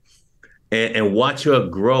daughter and watch her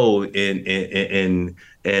grow and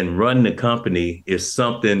run the company is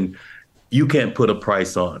something you can't put a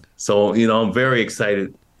price on. So, I'm very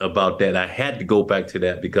excited about that. I had to go back to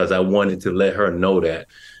that because I wanted to let her know that.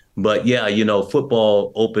 But yeah,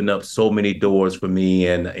 football opened up so many doors for me,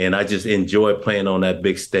 and I just enjoy playing on that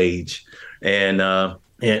big stage and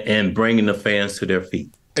bringing the fans to their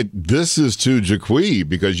feet. This is to Jaqui,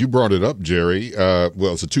 because you brought it up, Jerry.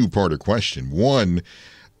 Well, it's a two-parter question. One,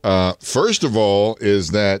 first of all, is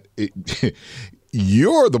that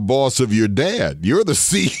you're the boss of your dad. You're the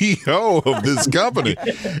CEO of this company.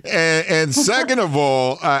 and second of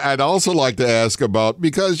all, I'd also like to ask about,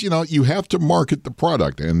 because, you have to market the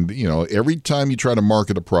product. And, every time you try to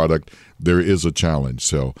market a product, there is a challenge.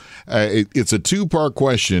 So it's a two-part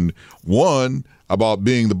question. One, about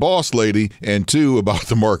being the boss lady, and two, about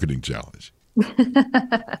the marketing challenge.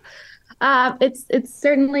 It's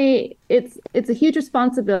certainly it's a huge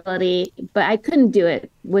responsibility, but I couldn't do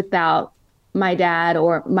it without my dad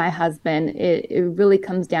or my husband. It really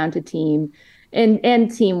comes down to team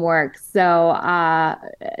and teamwork. So I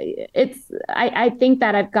think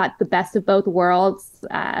that I've got the best of both worlds,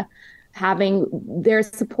 having their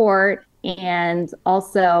support and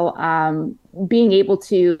also being able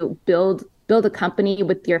to build a company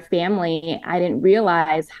with your family. I didn't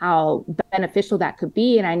realize how beneficial that could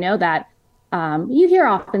be. And I know that you hear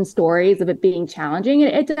often stories of it being challenging.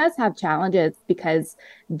 It does have challenges because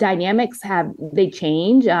dynamics they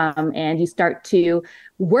change, and you start to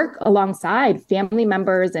work alongside family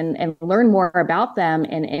members and learn more about them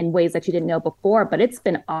in ways that you didn't know before. But it's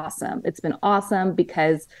been awesome. It's been awesome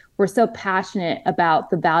because we're so passionate about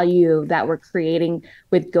the value that we're creating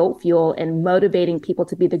with Goat Fuel and motivating people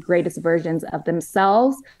to be the greatest versions of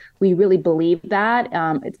themselves. We really believe that.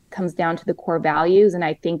 It comes down to the core values. And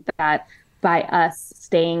I think that by us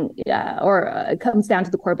staying, it comes down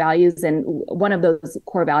to the core values. And one of those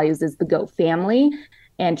core values is the GOAT family,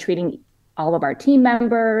 and treating all of our team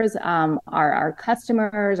members, our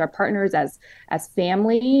customers, our partners as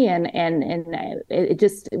family. And it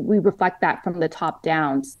just, we reflect that from the top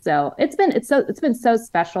down. So it's been so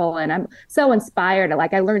special, and I'm so inspired.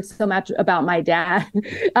 Like, I learned so much about my dad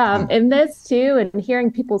in this too, and hearing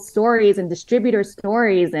people's stories and distributor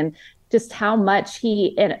stories, and just how much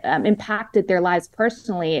he impacted their lives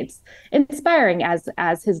personally. It's inspiring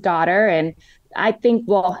as his daughter. And I think,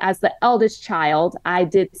 well, as the eldest child, I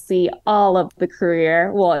did see all of the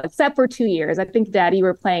career, well, except for 2 years. I think, Dad, you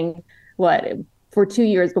were playing, for 2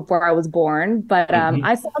 years before I was born. But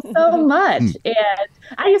I saw so much. And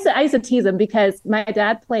I used to tease him because my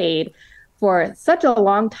dad played for such a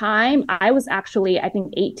long time. I was actually, I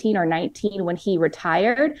think, 18 or 19 when he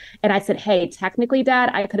retired. And I said, hey, technically, Dad,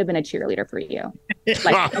 I could have been a cheerleader for you.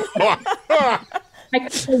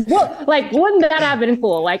 Like, wouldn't that have been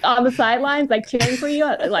cool? Like, on the sidelines, like, cheering for you?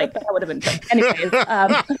 Like, that would have been cool. Anyways.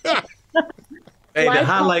 Hey,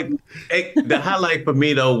 the highlight for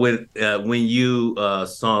me though, when you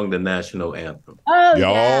sung the national anthem. Oh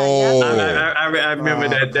yeah. I remember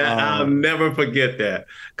that. I'll never forget that,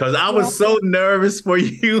 because I was so nervous for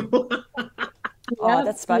you. Oh,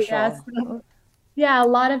 that's special. Yeah, a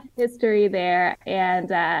lot of history there. And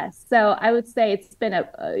so I would say it's been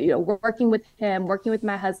working with him, working with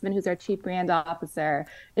my husband, who's our chief brand officer.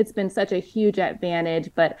 It's been such a huge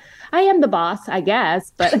advantage, but I am the boss, I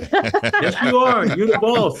guess. But yes, you are. You're the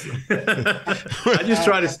boss. I just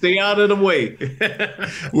try to stay out of the way.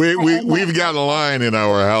 We've got a line in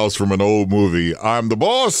our house from an old movie. I'm the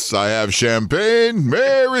boss. I have champagne.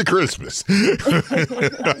 Merry Christmas.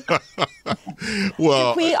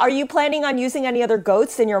 Well, Jaqui, are you planning on using any other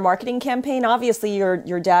goats in your marketing campaign? Obviously,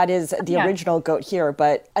 your dad is the original goat here,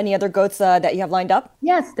 but any other goats that you have lined up?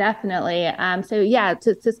 Yes, definitely.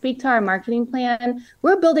 To speak to our marketing plan,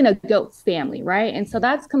 we're building a goats family, right? And so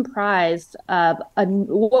that's comprised of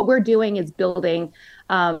what we're doing is building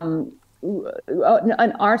an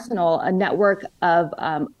arsenal, a network of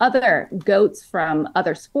other goats from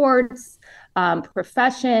other sports,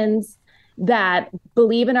 professions, that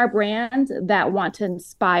believe in our brand, that want to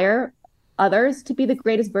inspire others to be the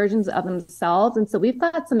greatest versions of themselves. And so we've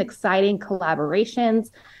got some exciting collaborations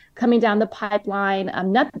coming down the pipeline.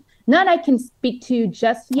 none I can speak to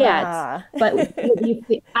just yet, but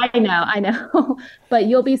I know, but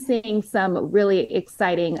you'll be seeing some really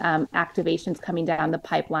exciting activations coming down the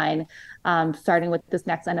pipeline, starting with this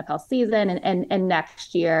next NFL season and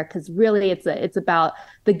next year, because really it's about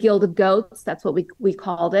the Guild of Goats. That's what we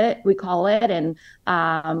call it, and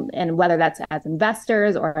whether that's as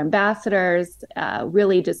investors or ambassadors,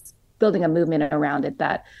 really just building a movement around it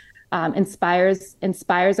that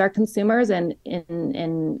inspires our consumers and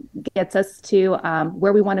gets us to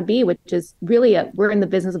where we want to be, which is really we're in the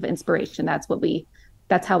business of inspiration. That's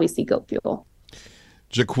how we see Goat Fuel.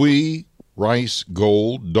 Jaquie Rice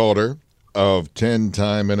Gold, daughter of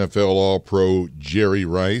 10-time NFL All-Pro Jerry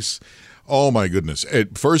Rice. Oh, my goodness.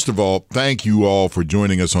 First of all, thank you all for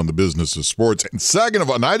joining us on the Business of Sports. And second of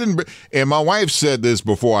all, and my wife said this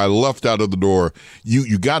before I left out of the door,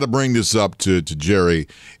 you got to bring this up to Jerry.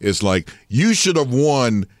 It's like, you should have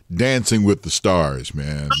won Dancing with the Stars,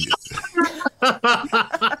 man.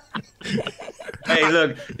 Hey,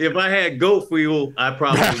 look, if I had Goat Fuel, I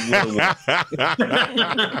probably would have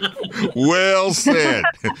won. Well said.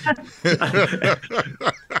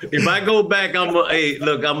 If I go back, I'm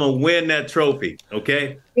gonna win that trophy.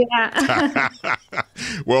 Okay. Yeah.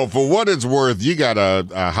 Well, for what it's worth, you got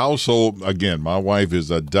a household. Again, my wife is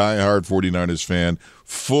a diehard 49ers fan,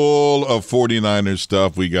 full of 49ers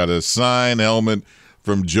stuff. We got a signed helmet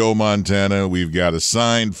from Joe Montana. We've got a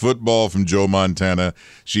signed football from Joe Montana.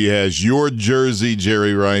 She has your jersey,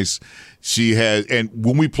 Jerry Rice. She has, and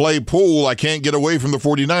when we play pool, I can't get away from the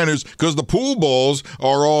 49ers because the pool balls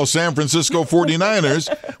are all San Francisco 49ers.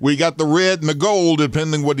 We got the red and the gold,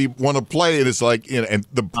 depending what you want to play. And it's like, and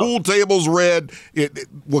the pool table's red.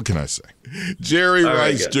 What can I say? Jerry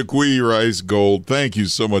Rice, Jaquie Rice Gold, thank you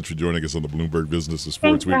so much for joining us on the Bloomberg Business of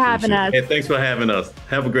Sports. Thanks for having us. Hey, thanks for having us.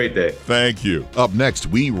 Have a great day. Thank you. Up next,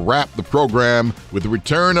 we wrap the program with the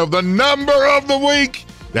return of the number of the week.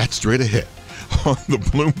 That's straight ahead on the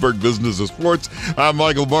Bloomberg Business of Sports. I'm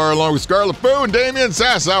Michael Barr along with Scarlett Fu and Damian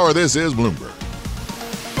Sassower. This is Bloomberg.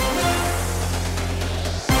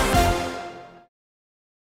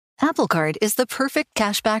 Apple Card is the perfect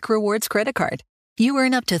cashback rewards credit card. You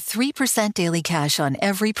earn up to 3% daily cash on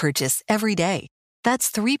every purchase every day.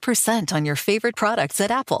 That's 3% on your favorite products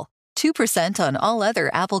at Apple, 2% on all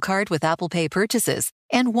other Apple Card with Apple Pay purchases,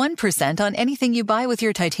 and 1% on anything you buy with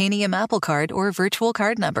your titanium Apple Card or virtual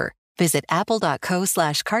card number. Visit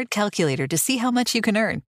apple.co/card calculator to see how much you can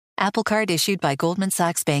earn. Apple Card issued by Goldman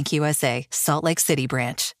Sachs Bank USA, Salt Lake City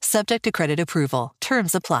branch. Subject to credit approval.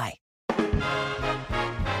 Terms apply.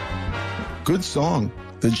 Good song.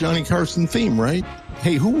 The Johnny Carson theme, right?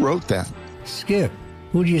 Hey, who wrote that? Skip,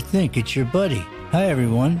 who do you think? It's your buddy. Hi,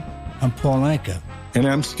 everyone. I'm Paul Anka. And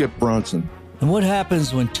I'm Skip Bronson. And what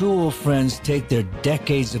happens when two old friends take their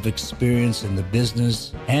decades of experience in the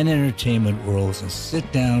business and entertainment worlds and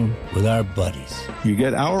sit down with our buddies? You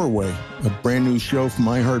get Our Way, a brand new show from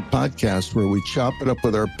iHeart Podcast where we chop it up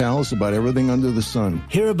with our pals about everything under the sun.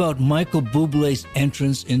 Hear about Michael Bublé's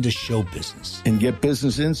entrance into show business. And get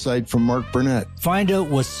business insight from Mark Burnett. Find out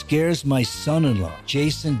what scares my son-in-law,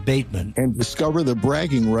 Jason Bateman. And discover the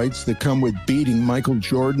bragging rights that come with beating Michael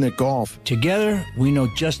Jordan at golf. Together, we know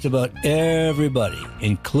just about everybody,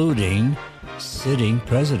 including sitting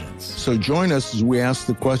presidents. So join us as we ask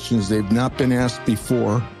the questions they've not been asked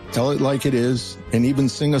before, tell it like it is, and even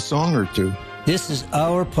sing a song or two. This is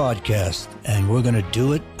our podcast, and we're going to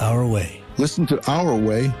do it our way. Listen to Our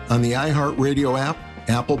Way on the iHeartRadio app,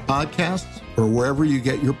 Apple Podcasts, or wherever you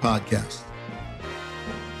get your podcasts.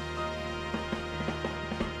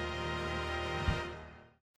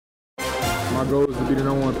 My goal is to be the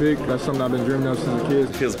number one pick. That's something I've been dreaming of since a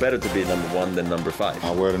kid. It feels better to be number one than number 5.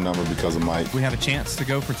 I wear the number because of Mike. We have a chance to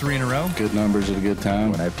go for 3 in a row. Good numbers at a good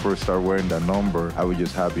time. When I first started wearing that number, I was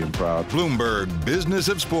just happy and proud. Bloomberg Business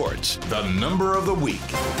of Sports, the number of the week.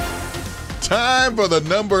 Time for the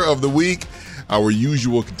number of the week. Our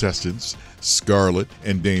usual contestants, Scarlett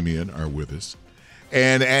and Damian, are with us.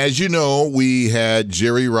 And as you know, we had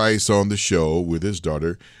Jerry Rice on the show with his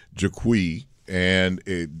daughter, Jaquie, and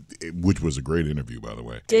which was a great interview, by the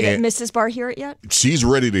way. Did Mrs. Barr hear it yet? She's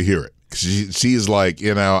ready to hear it. She's like,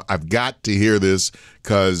 I've got to hear this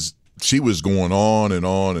because she was going on and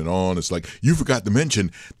on and on. It's like, you forgot to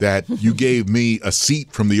mention that you gave me a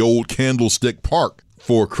seat from the old Candlestick Park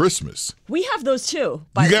for Christmas. We have those too.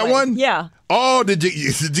 You got one? Yeah. Oh, did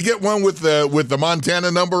you get one with the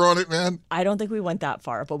Montana number on it, man? I don't think we went that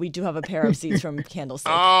far, but we do have a pair of seats from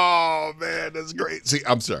Candlestick. Oh man, that's great. See,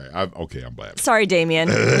 I'm sorry. I'm glad. Sorry, Damian.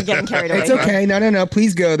 You're getting carried away. It's okay. No.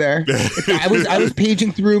 Please go there. I was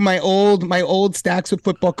paging through my old stacks of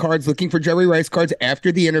football cards, looking for Jerry Rice cards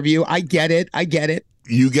after the interview. I get it.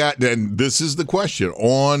 and this is the question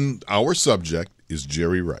on our subject is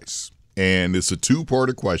Jerry Rice. And it's a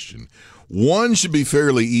two-parter question. One should be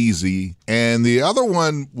fairly easy, and the other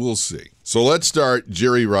one we'll see. So let's start.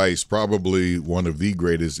 Jerry Rice, probably one of the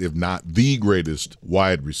greatest, if not the greatest,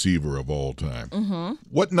 wide receiver of all time. Mm-hmm.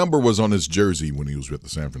 What number was on his jersey when he was with the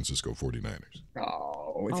San Francisco 49ers?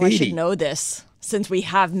 I should know this since we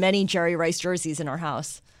have many Jerry Rice jerseys in our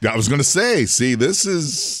house. I was going to say, see, this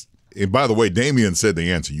is, and by the way, Damien said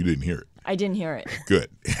the answer. You didn't hear it. I didn't hear it. Good.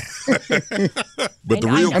 But the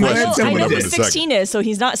real question I know who who 16 is, so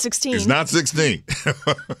he's not 16. He's not 16.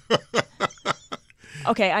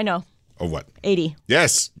 Okay, I know. Oh, what? 80.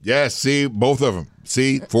 Yes. See, both of them.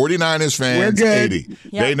 See, 49ers fans, We're good. 80.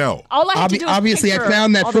 Yeah. They know. All I have to do is Obviously, I picture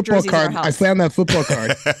found that all the football jerseys in our card. house. I found that football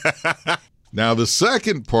card. Now, the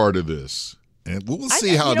second part of this, and we'll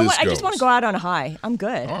see how you know this what? goes. I just want to go out on a high. I'm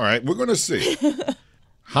good. All right, we're going to see.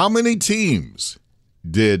 How many teams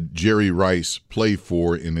did Jerry Rice play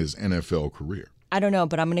for in his NFL career? I don't know,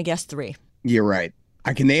 but I'm going to guess 3. You're right.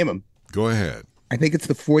 I can name them. Go ahead. I think it's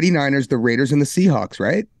the 49ers, the Raiders, and the Seahawks,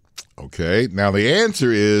 right? Okay, now the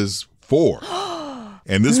answer is 4.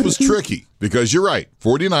 And this was tricky because you're right.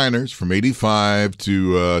 49ers from 85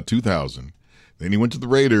 to 2000. Then he went to the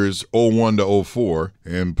Raiders 01 to 04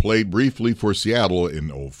 and played briefly for Seattle in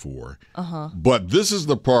 04. Uh-huh. But this is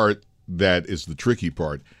the part that is the tricky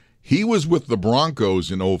part. He was with the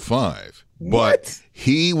Broncos in 05. But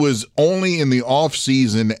he was only in the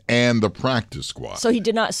offseason and the practice squad. So he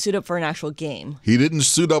did not suit up for an actual game. He didn't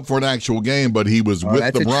suit up for an actual game, but he was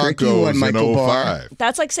with the Broncos in 05.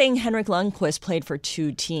 That's like saying Henrik Lundqvist played for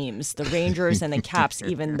 2 teams, the Rangers and the Caps,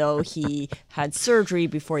 even though he had surgery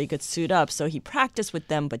before he could suit up. So he practiced with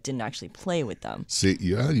them but didn't actually play with them. See,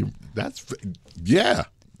 yeah. That's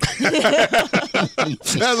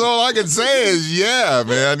all I can say is yeah,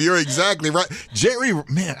 man. You're exactly right. Jerry,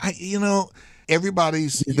 man,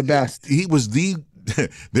 everybody's the best. He was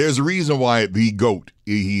there's a reason why the GOAT,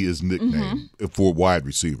 he is nicknamed for wide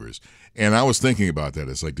receivers. And I was thinking about that.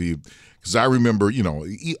 It's like, because I remember,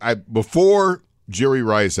 before Jerry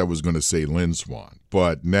Rice, I was going to say Lynn Swann.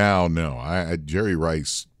 But now, no, Jerry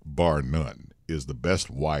Rice, bar none, is the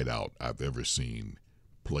best wideout I've ever seen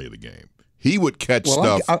play the game. He would catch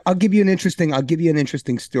stuff. I'll give you an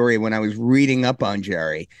interesting story. When I was reading up on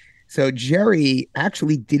Jerry, so Jerry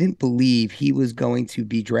actually didn't believe he was going to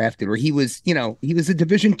be drafted, or he was a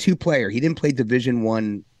Division II player. He didn't play Division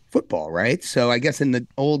I football, right? So I guess in the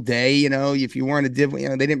old day, if you weren't a they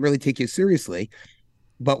didn't really take you seriously.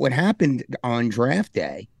 But what happened on draft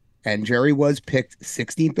day, and Jerry was picked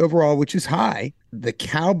 16th overall, which is high. The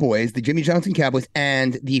Cowboys, the Jimmy Johnson Cowboys,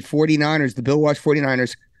 and the 49ers, the Bill Walsh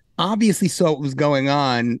 49ers, obviously saw what was going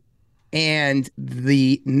on, and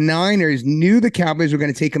the Niners knew the Cowboys were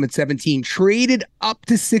going to take him at 17, traded up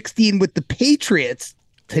to 16 with the Patriots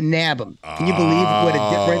to nab him. Can you believe what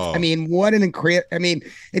a difference? I mean, what an incredible. I mean,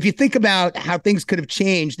 if you think about how things could have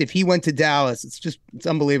changed if he went to Dallas, it's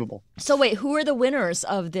unbelievable. So wait, who are the winners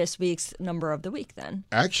of this week's number of the week then?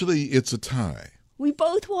 Actually, it's a tie. We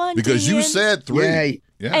both won, because Damien. you said 3.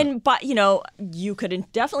 Yeah. But you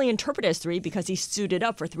could definitely interpret it as 3 because he suited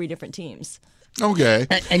up for 3 different teams. Okay.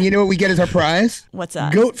 And you know what we get as our prize? What's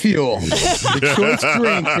that? Goat fuel. The choice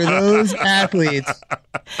drink for those athletes.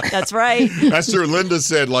 That's right. That's where Linda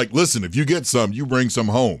said, listen, if you get some, you bring some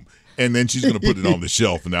home. And then she's going to put it on the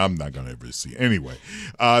shelf, and I'm not going to ever see it. Anyway,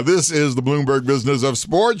 this is the Bloomberg Business of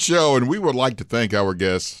Sports show, and we would like to thank our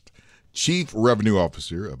guest, Chief Revenue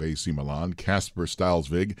Officer of AC Milan, Casper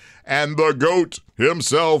Stilesvig, and the GOAT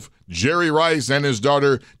himself, Jerry Rice, and his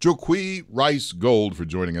daughter, Joqui Rice Gold, for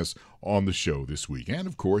joining us on the show this week. And,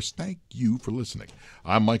 of course, thank you for listening.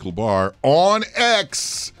 I'm Michael Barr on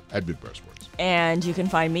X at Big Bear Sports. And you can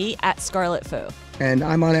find me at Scarlet Faux. And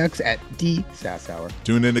I'm on X at D Sassour.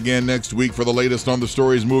 Tune in again next week for the latest on the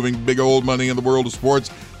stories moving big old money in the world of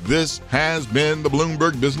sports. This has been the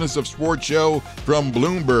Bloomberg Business of Sports show from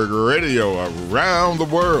Bloomberg Radio around the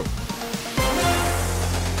world.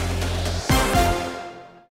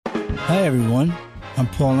 Hi, everyone. I'm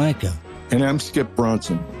Paul Anka. And I'm Skip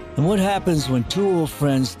Bronson. And what happens when 2 old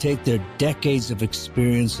friends take their decades of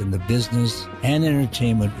experience in the business and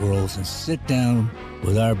entertainment worlds and sit down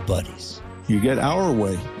with our buddies? You get Our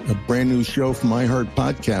Way, a brand new show from iHeart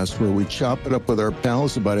Podcast where we chop it up with our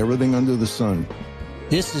pals about everything under the sun.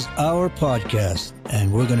 This is our podcast,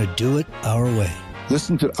 and we're going to do it our way.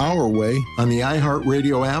 Listen to Our Way on the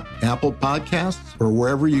iHeartRadio app, Apple Podcasts, or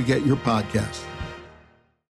wherever you get your podcasts.